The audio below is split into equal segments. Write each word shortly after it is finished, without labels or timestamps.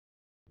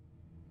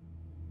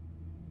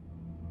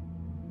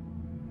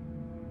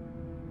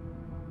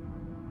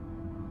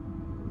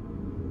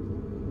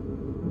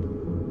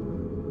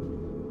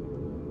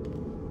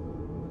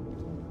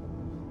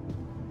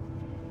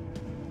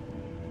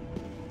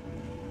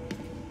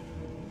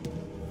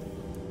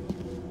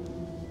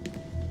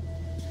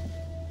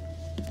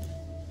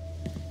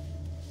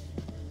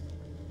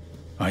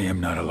I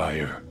am not a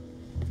liar.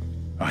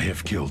 I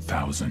have killed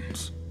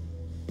thousands.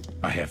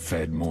 I have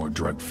fed more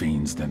drug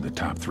fiends than the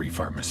top 3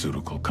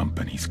 pharmaceutical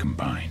companies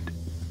combined.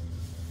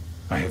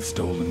 I have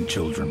stolen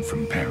children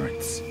from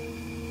parents,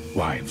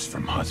 wives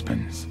from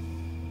husbands,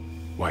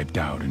 wiped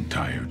out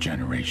entire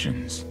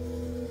generations.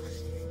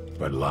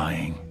 But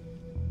lying,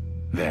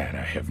 that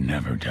I have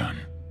never done.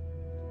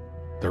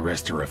 The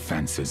rest are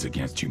offenses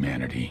against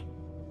humanity.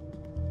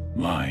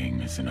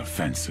 Lying is an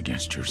offense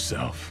against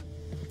yourself.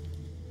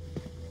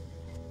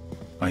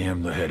 I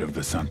am the head of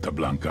the Santa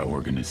Blanca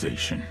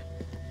organization,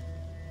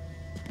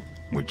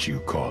 which you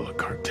call a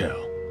cartel.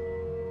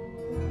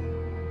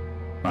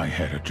 I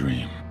had a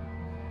dream.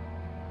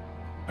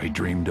 I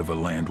dreamed of a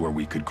land where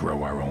we could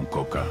grow our own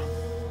coca,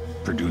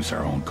 produce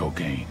our own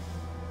cocaine,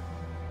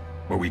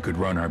 where we could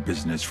run our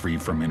business free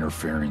from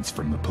interference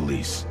from the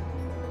police,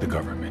 the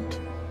government,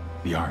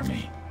 the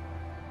army,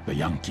 the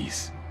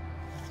Yankees.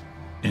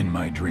 In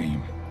my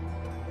dream,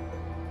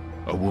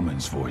 a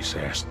woman's voice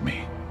asked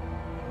me,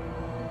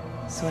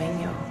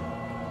 Sueño,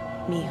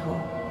 mijo,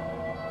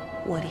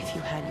 what if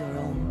you had your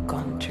own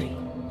country?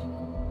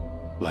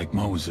 like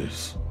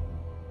Moses,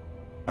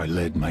 I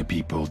led my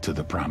people to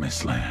the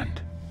promised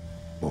land,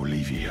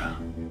 Bolivia.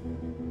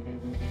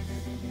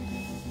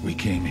 We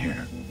came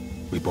here.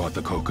 We bought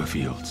the coca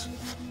fields.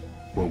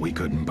 What we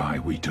couldn't buy,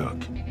 we took.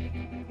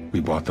 We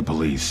bought the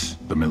police,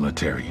 the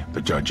military,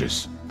 the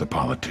judges, the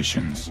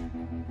politicians.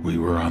 We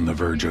were on the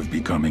verge of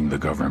becoming the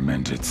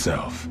government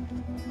itself,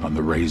 on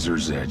the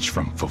razor's edge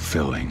from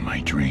fulfilling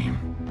my dream.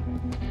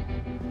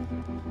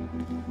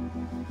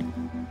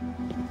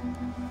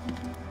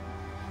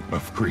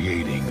 Of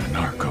creating a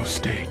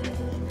narco-state.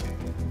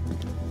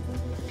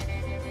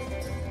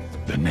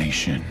 The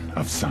nation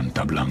of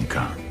Santa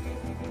Blanca.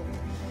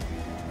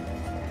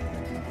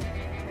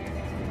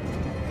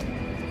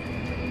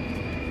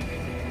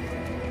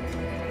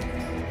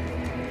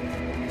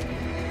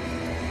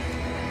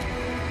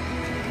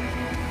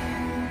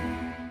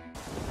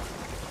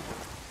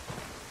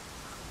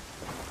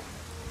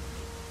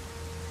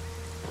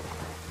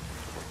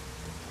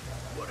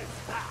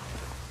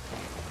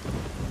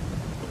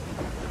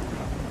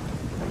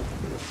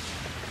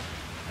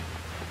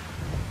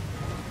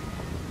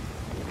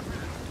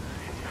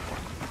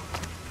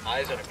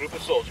 Eyes on a group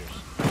of soldiers.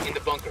 In the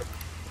bunker.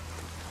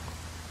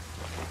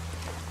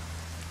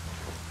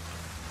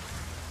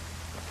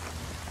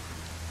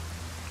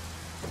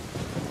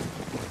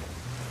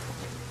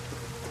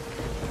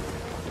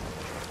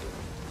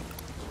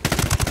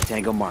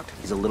 Tango marked.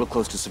 He's a little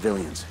close to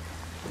civilians.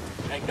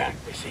 Hang back,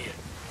 they see you.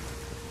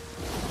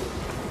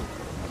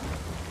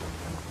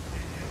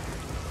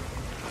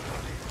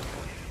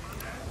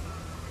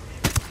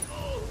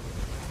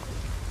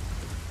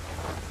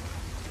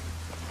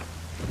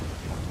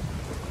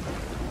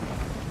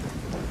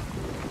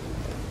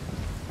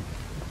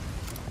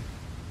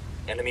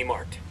 Enemy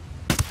marked.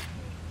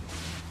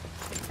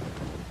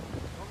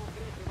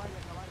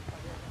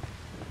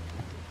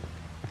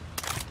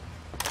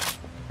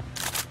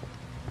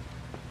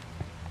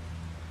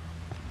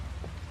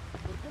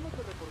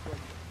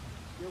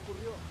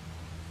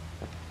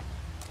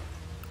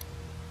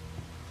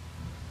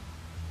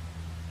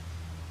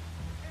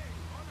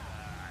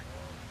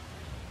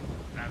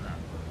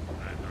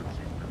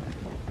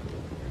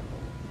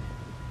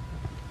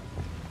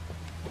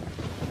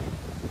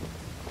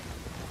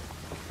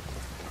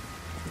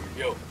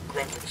 Yo,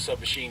 grunt with a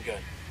submachine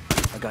gun.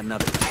 I got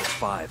nothing. That's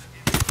 5.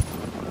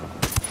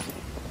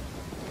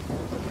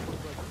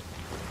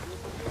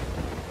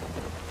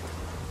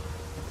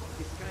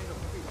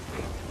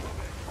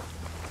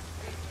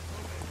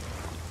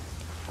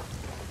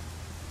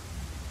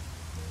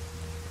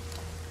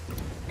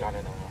 Got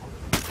it.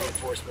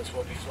 Reinforcements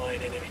won't be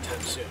flying in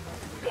anytime soon.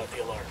 We got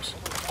the alarms.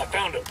 I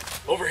found him.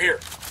 Over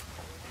here.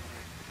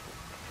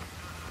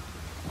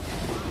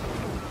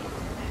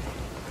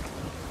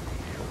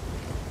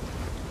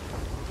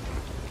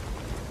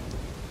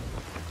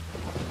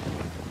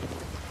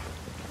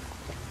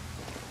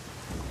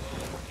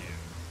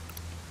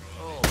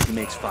 He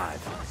makes 5.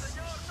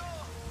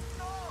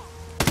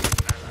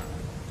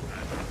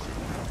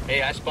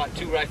 Hey, I spot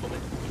 2 riflemen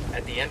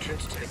at the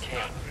entrance to the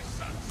camp.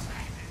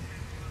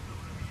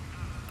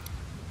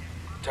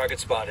 Target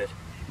spotted.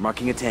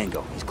 Marking a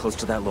Tango. He's close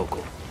to that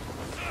local.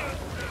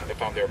 They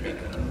found their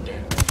beacon.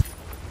 Damn.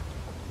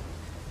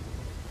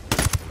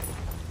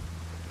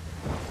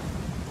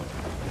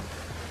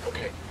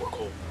 Okay, we're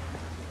cool.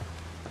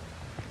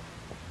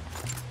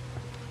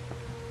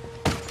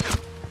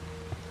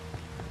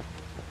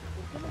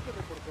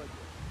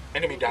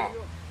 Enemy down.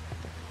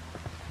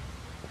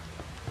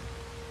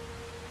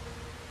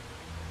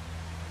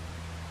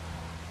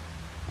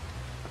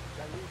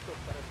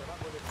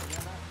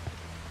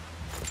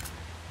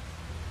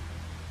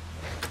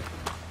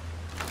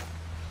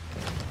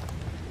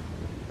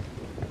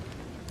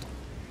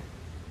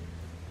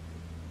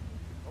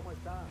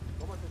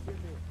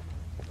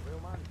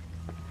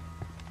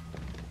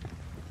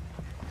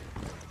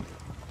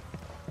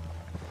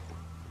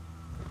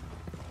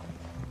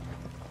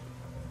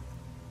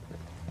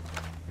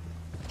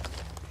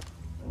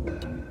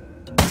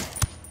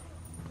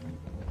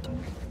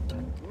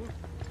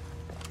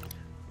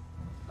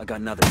 got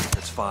nothing.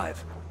 That's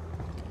 5.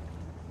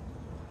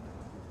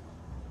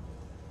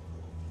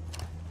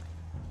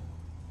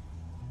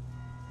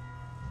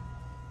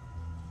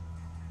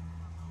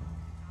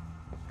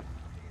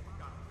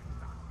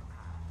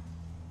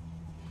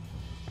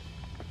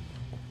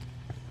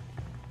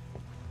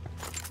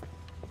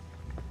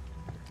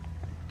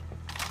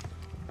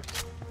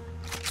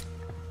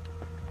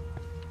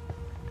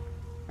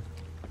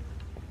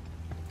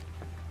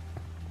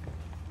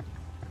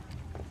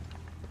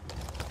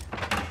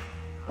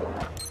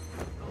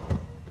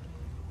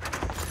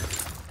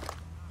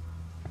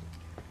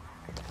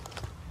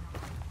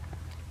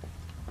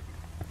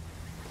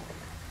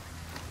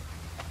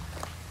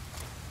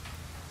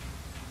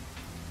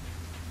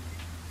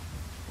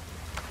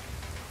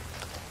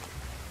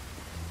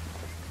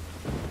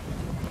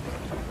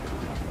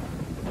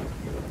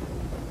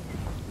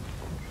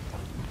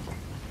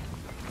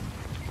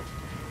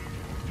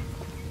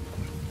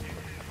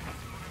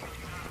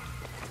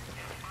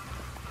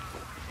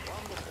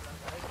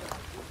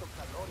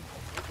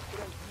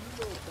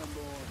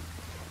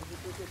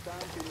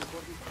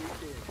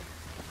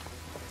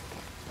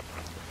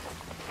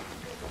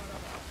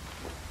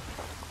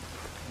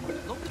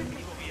 ¿No cree que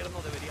el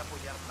gobierno debería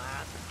apoyar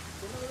más?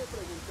 Usted no debe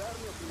preguntar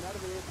ni opinar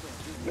de eso.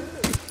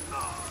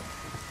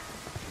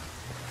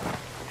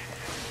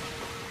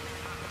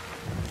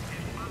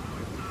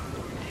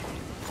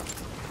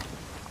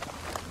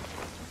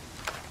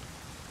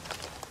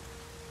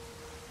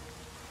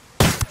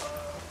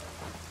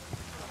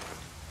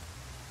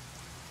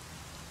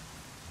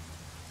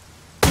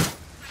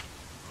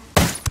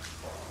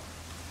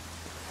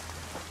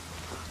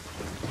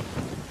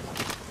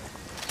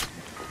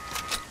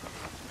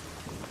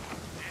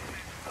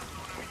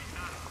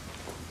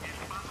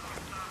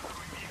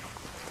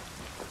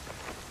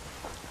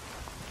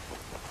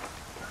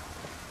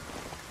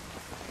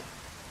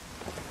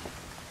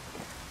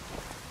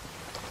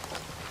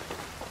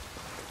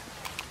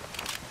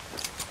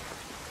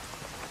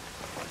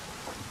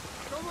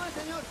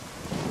 Señor.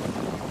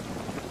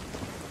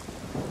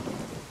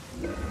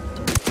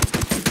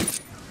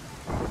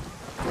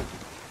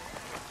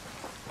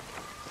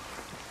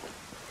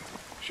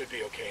 Should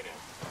be okay now.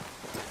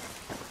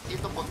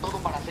 Listo con todo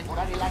para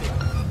asegurar el área.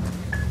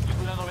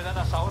 Tengo una novedad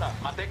hasta ahora.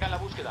 Mantenga la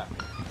búsqueda.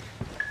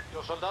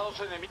 Los soldados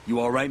enemigos. You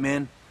all right,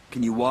 man?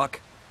 Can you walk?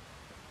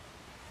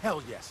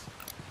 Hell yes.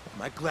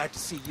 Am I glad to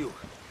see you?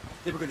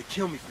 They were gonna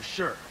kill me for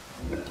sure.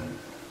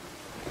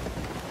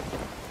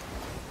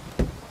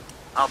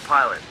 I'll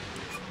pilot.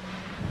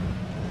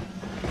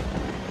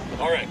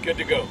 All right, good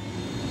to go.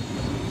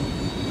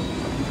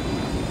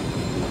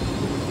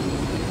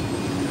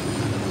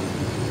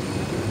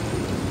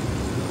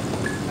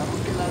 La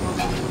búsqueda no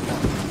da fruta.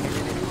 El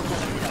enemigo se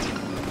retira.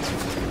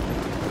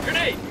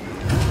 Grenade!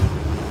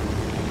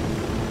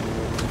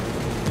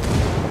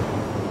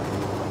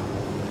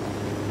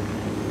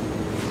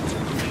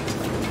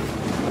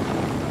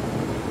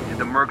 Did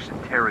the mercs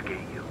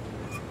interrogate you?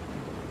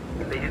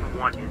 They didn't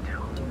want intel.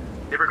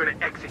 They were gonna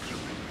execute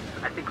me.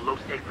 I think Los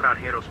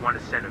Extranjeros want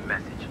to send a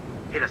message.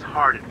 Hit us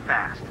hard and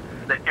fast.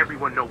 Let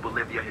everyone know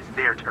Bolivia is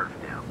their turf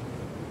now.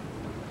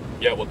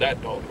 Yeah, well, that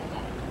don't go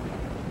on.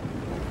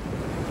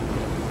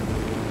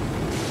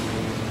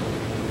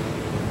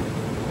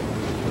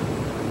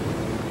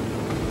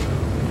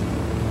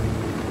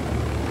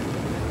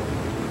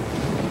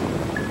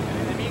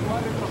 El enemigo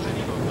ha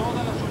retrocedido.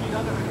 Todas las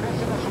unidades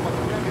regresen a su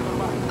patrullaje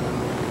normal.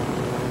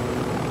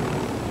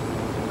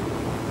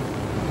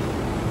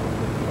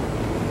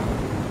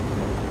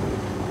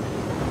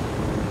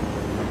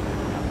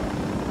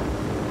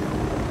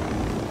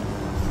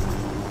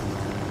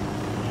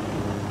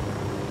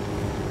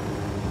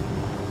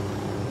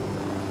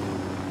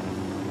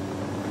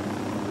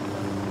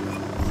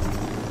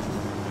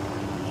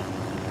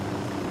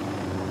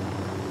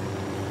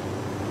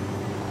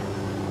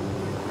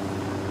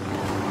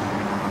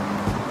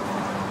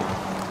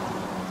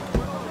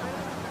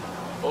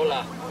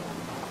 Hola.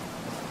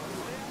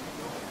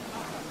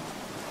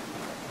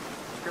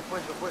 ¿Qué fue?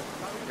 ¿Qué fue?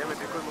 Ya me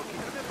picó el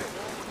moquillo.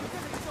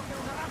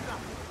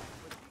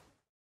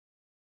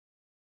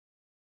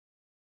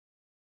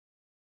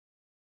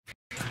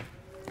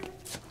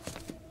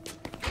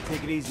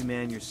 Take it easy,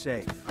 man. You're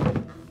safe.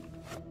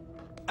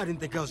 I didn't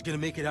think I was gonna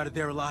make it out of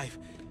there alive.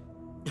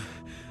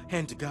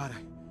 Hand to God,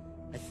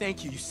 I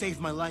thank you. You saved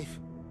my life.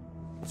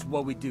 It's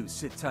what we do.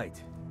 Sit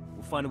tight.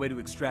 We'll find a way to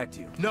extract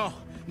you. No,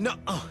 no.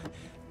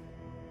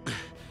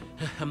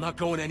 I'm not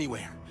going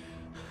anywhere.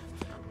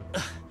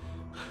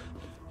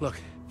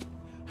 Look,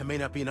 I may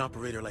not be an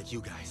operator like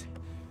you guys,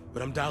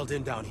 but I'm dialed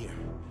in down here.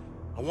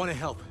 I want to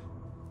help.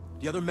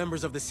 The other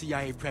members of the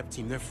CIA prep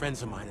team, they're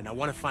friends of mine, and I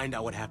want to find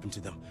out what happened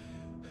to them.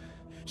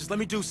 Just let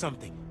me do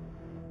something.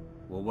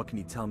 Well, what can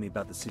you tell me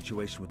about the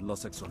situation with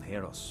Los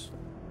Extranjeros?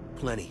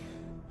 Plenty.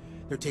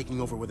 They're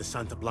taking over where the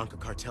Santa Blanca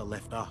cartel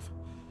left off.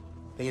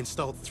 They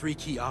installed 3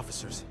 key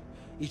officers,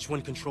 each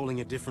one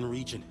controlling a different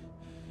region.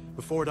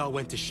 Before it all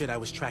went to shit, I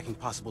was tracking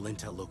possible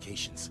intel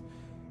locations.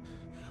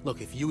 Look,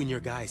 if you and your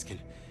guys can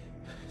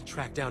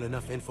track down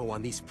enough info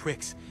on these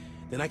pricks,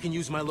 Then I can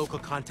use my local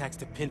contacts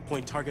to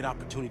pinpoint target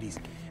opportunities,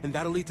 and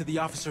that'll lead to the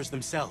officers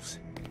themselves.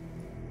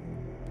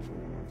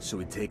 So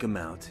we take them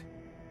out,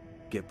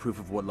 get proof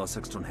of what Los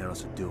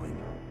Extranjeros are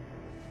doing,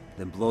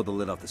 then blow the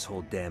lid off this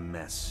whole damn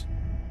mess.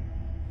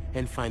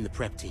 And find the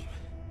prep team,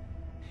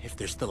 if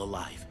they're still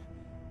alive.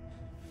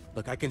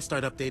 Look, I can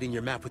start updating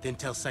your map with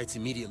intel sites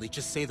immediately.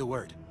 Just say the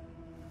word.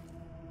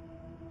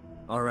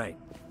 All right,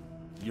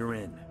 you're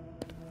in.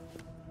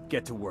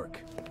 Get to work.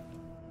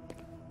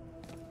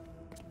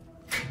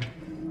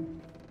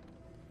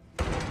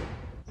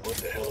 What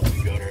the hell have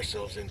we got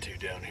ourselves into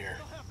down here?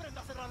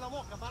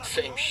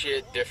 Same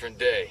shit, different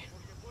day.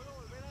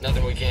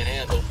 Nothing we can't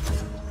handle.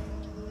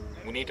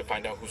 We need to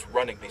find out who's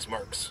running these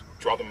mercs.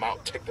 Draw them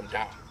out, take them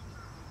down.